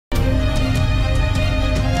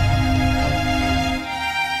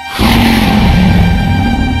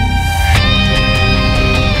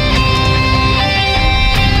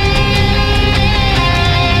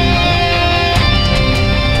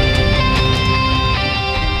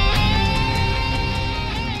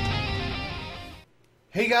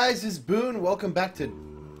guys, it's Boone. Welcome back to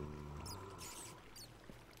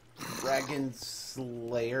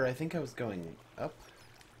Dragonslayer. I think I was going up.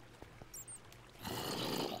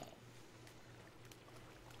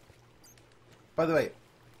 By the way,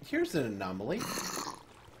 here's an anomaly.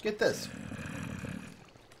 Get this.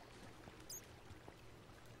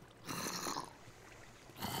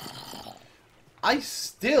 I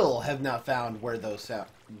still have not found where those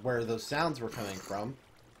sounds were coming from.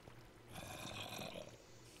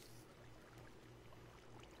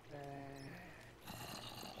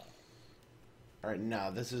 All right, now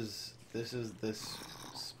this is this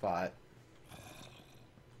spot.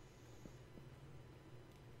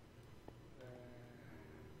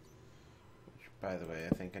 Which, by the way,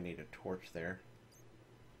 I think I need a torch there.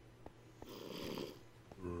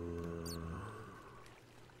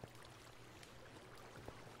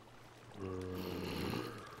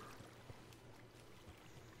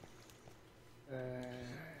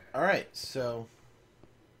 Alright, so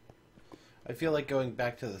I feel like going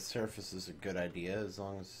back to the surface is a good idea, as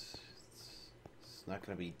long as it's not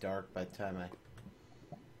going to be dark by the time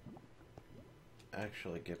I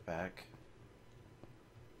actually get back.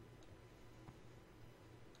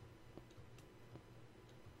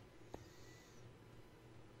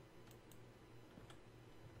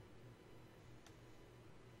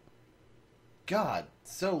 God,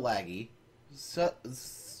 so laggy.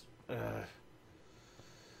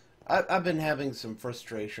 I've been having some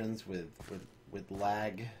frustrations with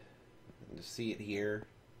lag. And to see it here,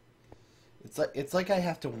 it's like I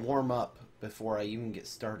have to warm up before I even get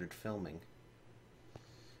started filming.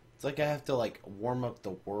 It's like I have to like warm up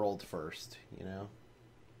the world first, you know?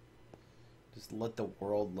 Just let the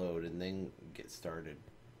world load and then get started.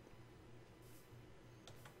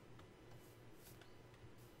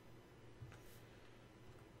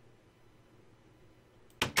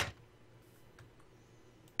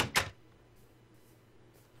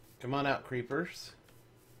 Come on out, creepers.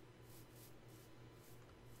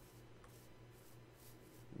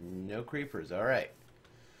 No creepers. Alright.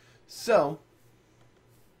 So,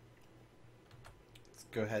 let's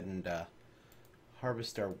go ahead and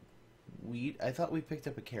harvest our wheat. I thought we picked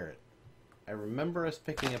up a carrot. I remember us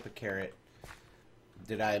picking up a carrot.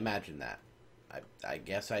 Did I imagine that? I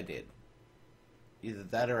guess I did. Either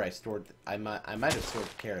that or I stored... I might have stored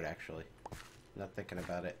the carrot, actually. Not thinking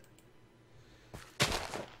about it.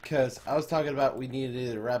 Because I was talking about we needed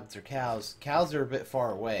either rabbits or cows. Cows are a bit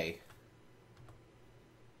far away.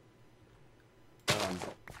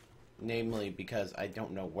 Namely because I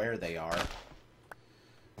don't know where they are.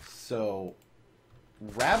 So,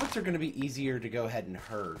 rabbits are going to be easier to go ahead and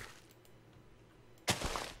herd.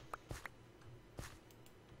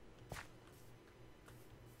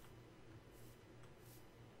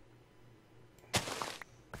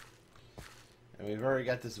 And we've already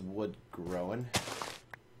got this wood growing.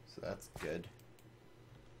 So that's good.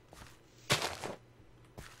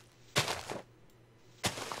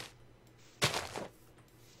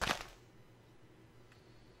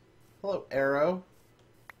 Hello, Arrow.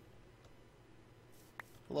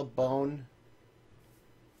 Hello, Bone.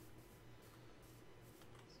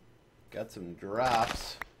 Got some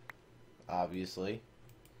drops, obviously,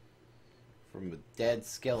 from a dead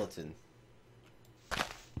skeleton.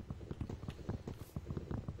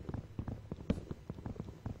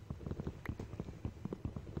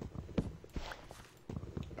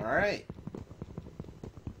 Alright.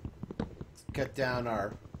 Let's cut down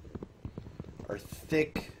our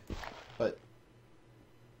thick, but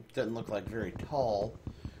doesn't look like very tall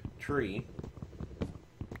tree.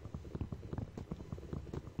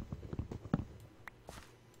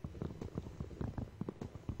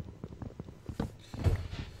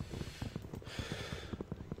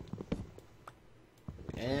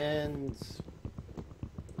 And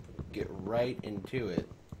get right into it.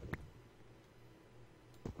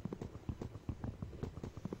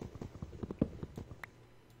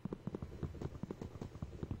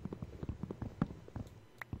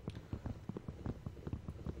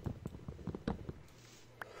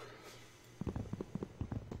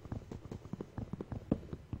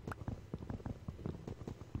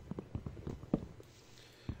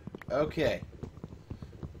 Okay,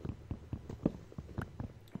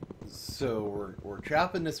 so we're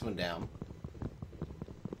chopping this one down.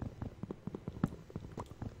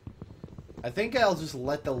 I think I'll just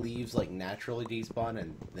let the leaves like naturally despawn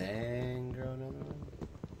and then grow another one.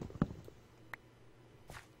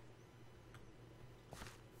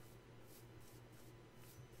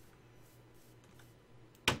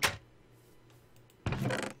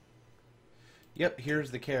 Yep, here's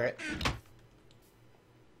the carrot.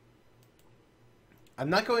 I'm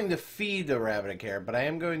not going to feed the rabbit hair, but I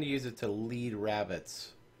am going to use it to lead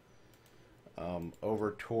rabbits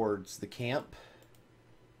over towards the camp.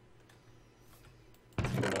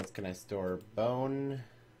 What else can I store? Bone.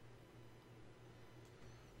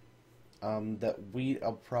 That wheat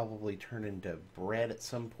I'll probably turn into bread at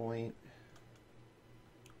some point.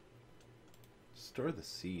 Store the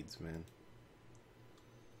seeds, man.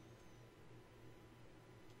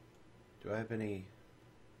 Do I have any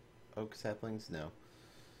oak saplings? No.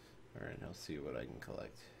 Alright, I'll see what I can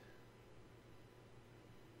collect.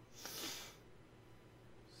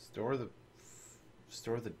 Store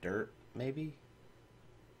the dirt, maybe?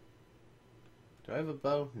 Do I have a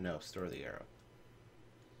bow? No, store the arrow.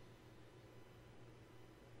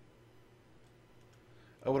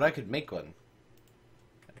 Oh, but I could make one.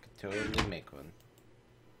 I could totally make one.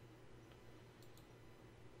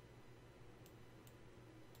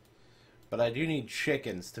 But I do need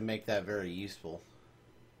chickens to make that very useful.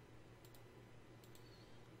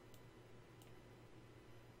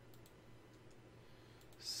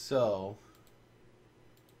 So...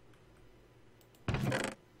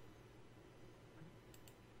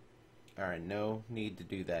 Alright, no need to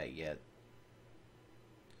do that yet.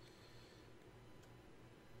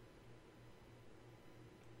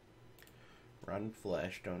 Run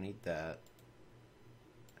flesh, don't need that.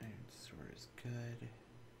 Iron sword is good.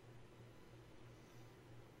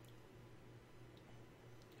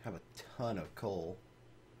 Have a ton of coal.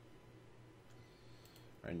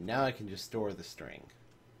 Right now I can just store the string.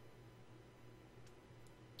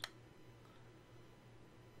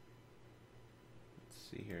 Let's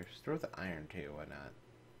see here. Store the iron too, why not?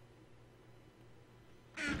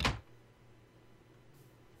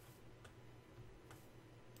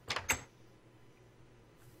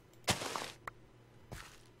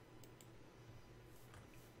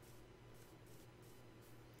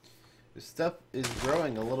 This stuff is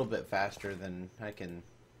growing a little bit faster than I can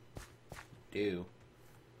do.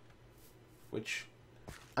 Which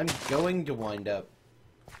I'm going to wind up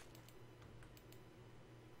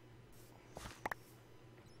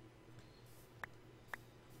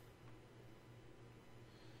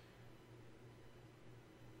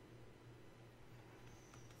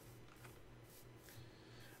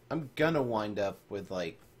with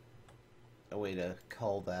like a way to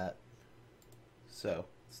cull that. So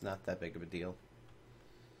it's not that big of a deal.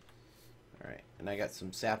 Alright, and I got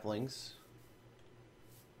some saplings.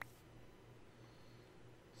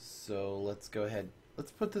 So let's go ahead.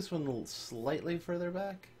 Let's put this one a little slightly further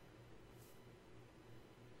back.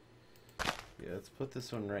 Yeah, let's put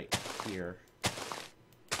this one right here.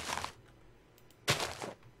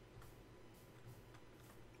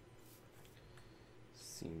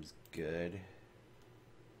 Seems good.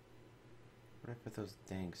 Where did I put those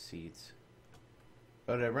dang seeds?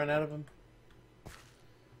 Oh, did I run out of them?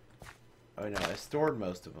 Oh no, I stored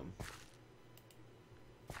most of them.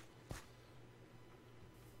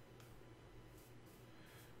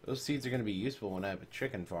 Those seeds are going to be useful when I have a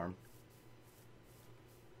chicken farm.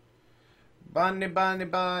 Bunny, bunny,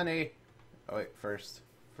 bunny. Oh wait, first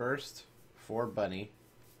for bunny.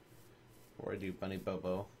 Before I do bunny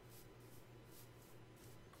bobo.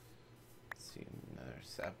 Let's see, another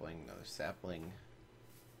sapling.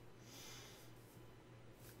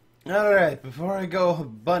 Alright, before I go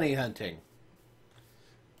bunny hunting,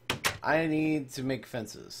 I need to make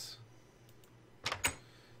fences.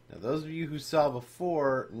 Now, those of you who saw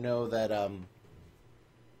before know that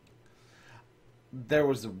there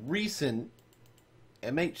was a recent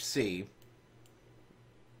MHC,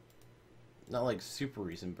 not like super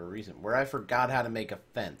recent, but recent, where I forgot how to make a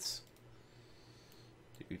fence.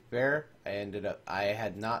 To be fair, I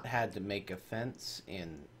had not had to make a fence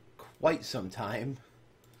in quite some time.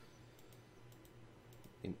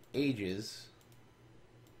 In ages.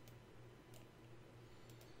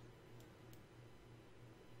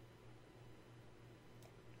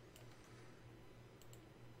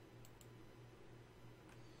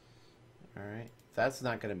 Alright, that's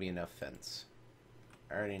not going to be enough fence.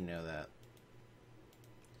 I already know that.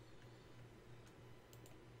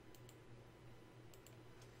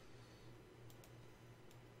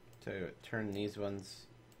 So turn these ones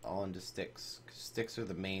all into sticks. Sticks are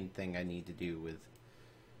the main thing I need to do with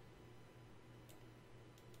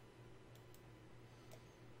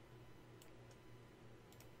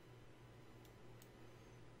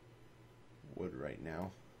wood right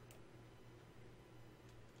now.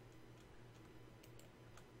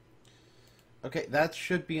 Okay, that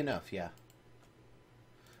should be enough, yeah.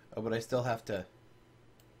 Oh, but I still have to...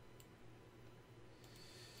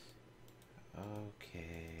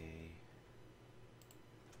 Okay.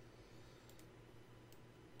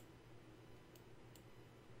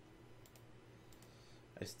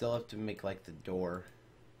 I still have to make, like, the door.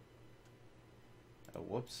 Oh,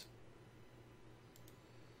 whoops.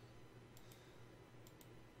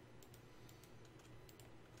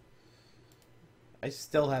 I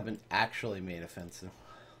still haven't actually made a fence in a while.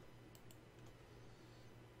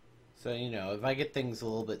 So, you know, if I get things a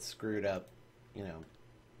little bit screwed up, you know.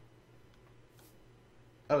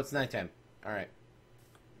 Oh, it's nighttime. Alright.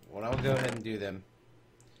 What I'll go ahead and do then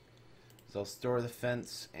is I'll store the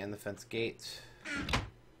fence and the fence gate.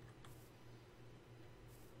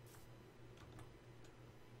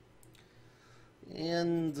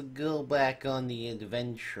 And go back on the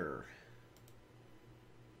adventure.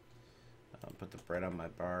 I'll put the bread on my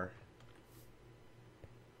bar.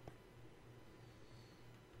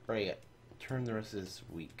 Right, turn the rest of this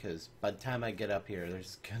wheat, because by the time I get up here,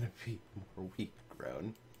 there's gonna be more wheat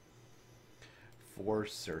grown. For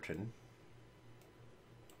certain.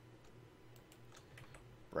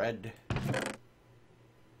 Bread. I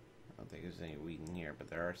don't think there's any wheat in here, but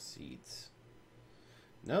there are seeds.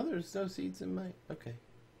 No, there's no seeds in my... Okay.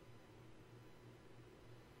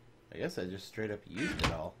 I guess I just straight up used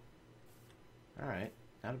it all. Alright,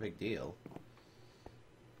 not a big deal.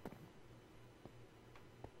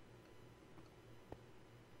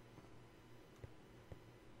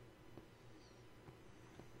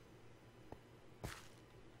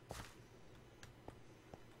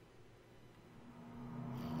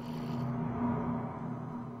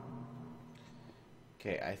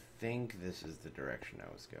 Okay, I think this is the direction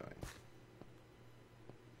I was going.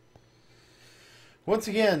 Once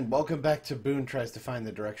again, welcome back to Boone Tries to Find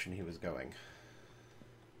the Direction he was going.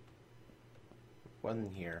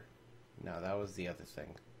 Wasn't here. No, that was the other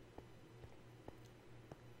thing.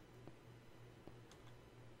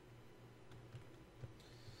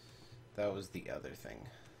 That was the other thing.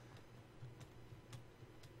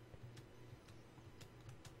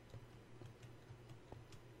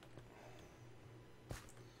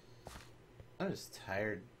 I'm just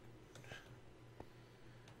tired.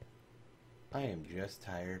 I am just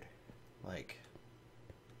tired. Like,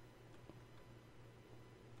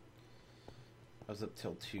 I was up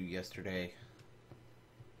till 2 yesterday.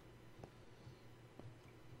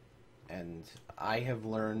 And I have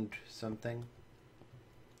learned something.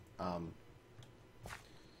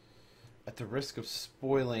 At the risk of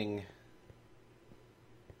spoiling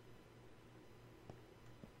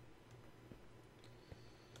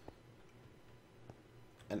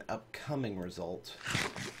an upcoming result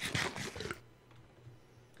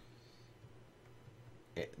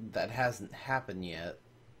that hasn't happened yet.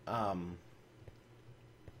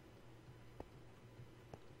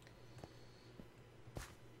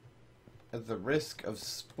 At the risk of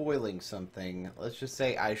spoiling something, let's just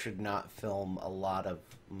say I should not film a lot of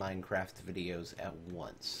Minecraft videos at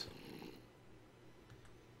once.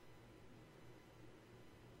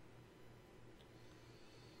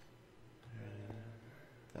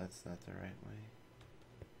 That's not the right way.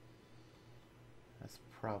 That's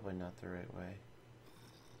probably not the right way.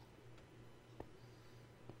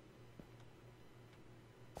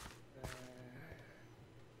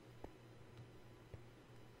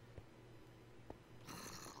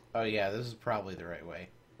 Oh yeah, this is probably the right way.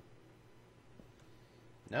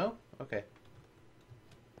 No? Okay.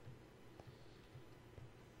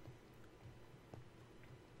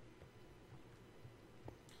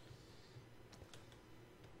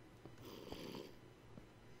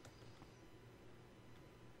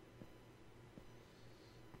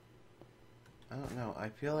 I don't know. I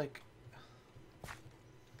feel like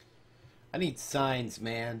I need signs,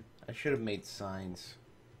 man. I should have made signs.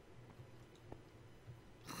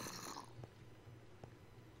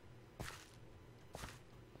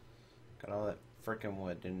 Got all that frickin'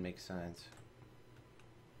 wood, didn't make signs.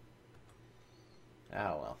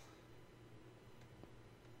 Ah, well.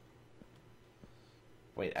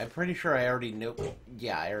 Wait, I'm pretty sure I already know.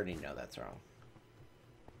 Yeah, I already know that's wrong.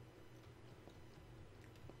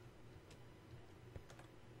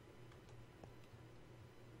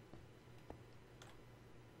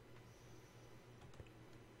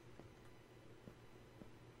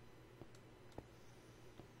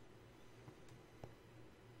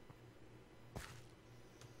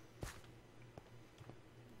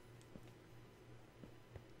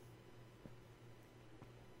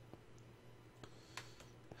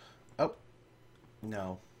 Oh.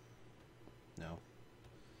 No. No.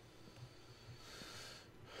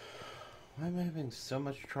 Why am I having so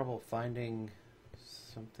much trouble finding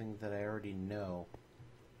something that I already know?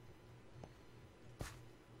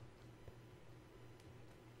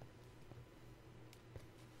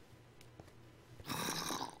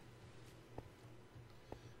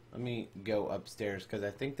 Let me go upstairs, because I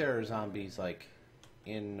think there are zombies, like,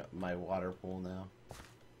 in my water pool now,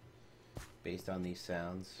 based on these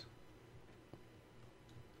sounds.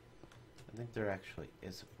 I think there actually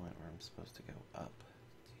is a point where I'm supposed to go up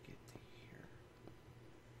to get to here.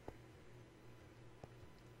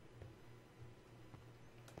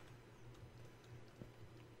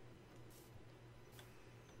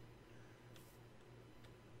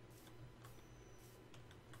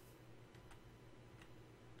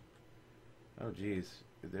 Oh geez,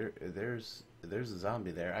 there's a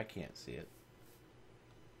zombie there. I can't see it.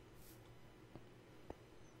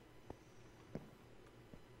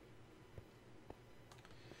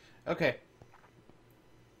 Okay.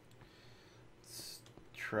 Let's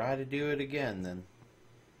try to do it again then.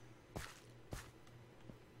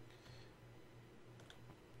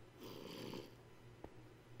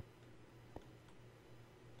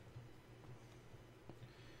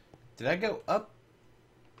 Did I go up?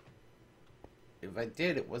 If I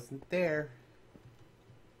did, it wasn't there.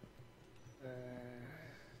 Alright,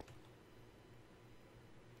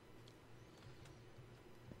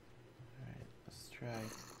 let's try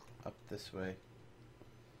up this way.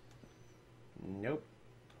 Nope.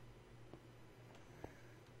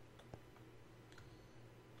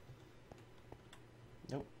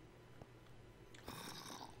 Nope.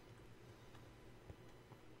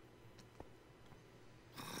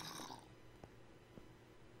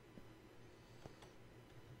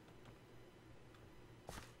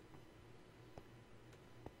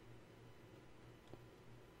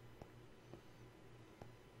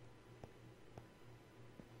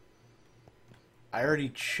 I already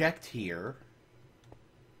checked here.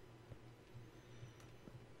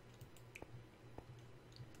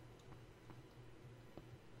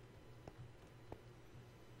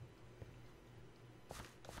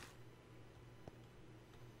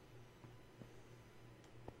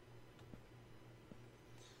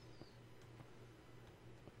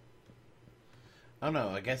 I don't know,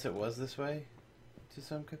 I guess it was this way to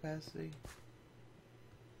some capacity.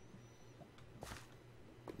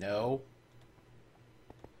 No.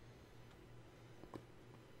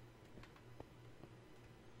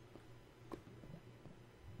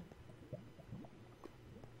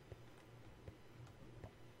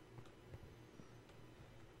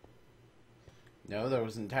 No, there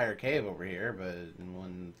was an entire cave over here, but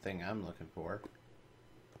one thing I'm looking for.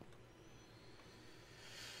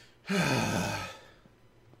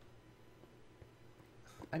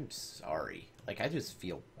 I'm sorry. Like, I just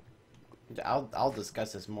feel... I'll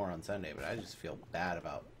discuss this more on Sunday, but I just feel bad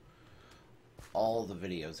about all the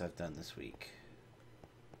videos I've done this week.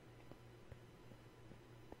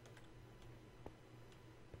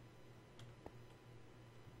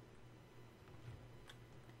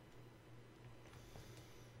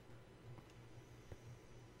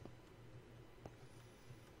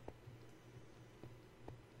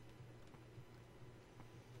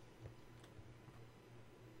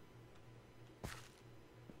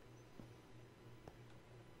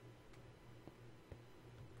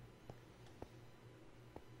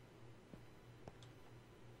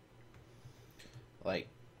 Like,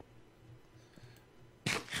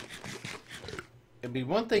 it'd be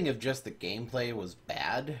one thing if just the gameplay was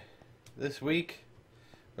bad this week,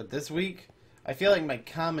 but this week, I feel like my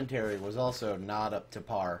commentary was also not up to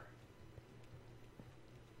par.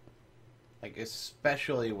 Like,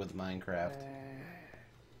 especially with Minecraft.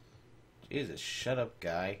 Jesus, shut up,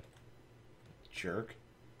 guy. Jerk.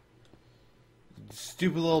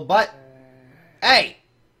 Stupid little butt. Hey!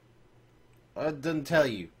 I didn't tell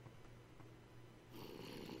you.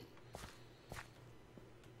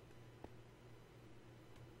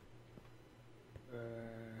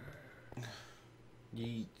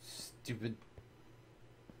 You stupid.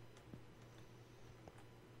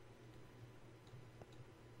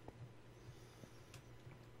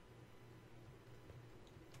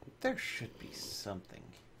 There should be something.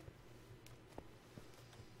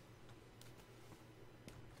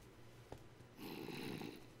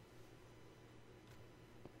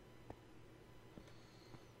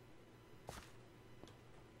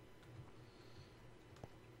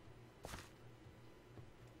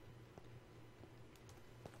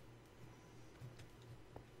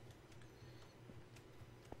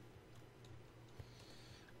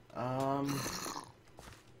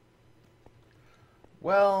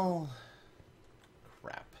 Well,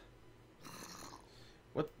 crap.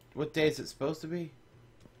 What day is it supposed to be?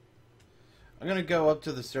 I'm gonna go up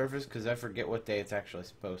to the surface because I forget what day it's actually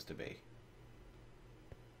supposed to be.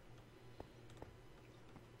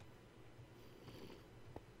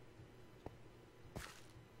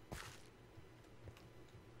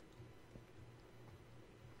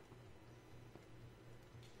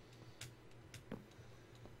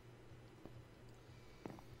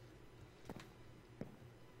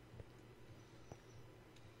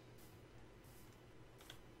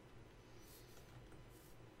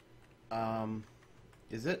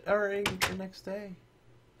 Is it already the next day?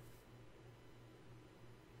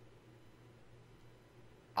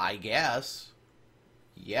 I guess.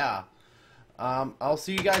 Yeah. I'll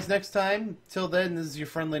see you guys next time. Till then, this is your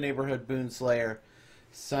friendly neighborhood Boonslayer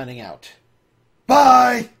signing out.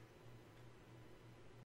 Bye!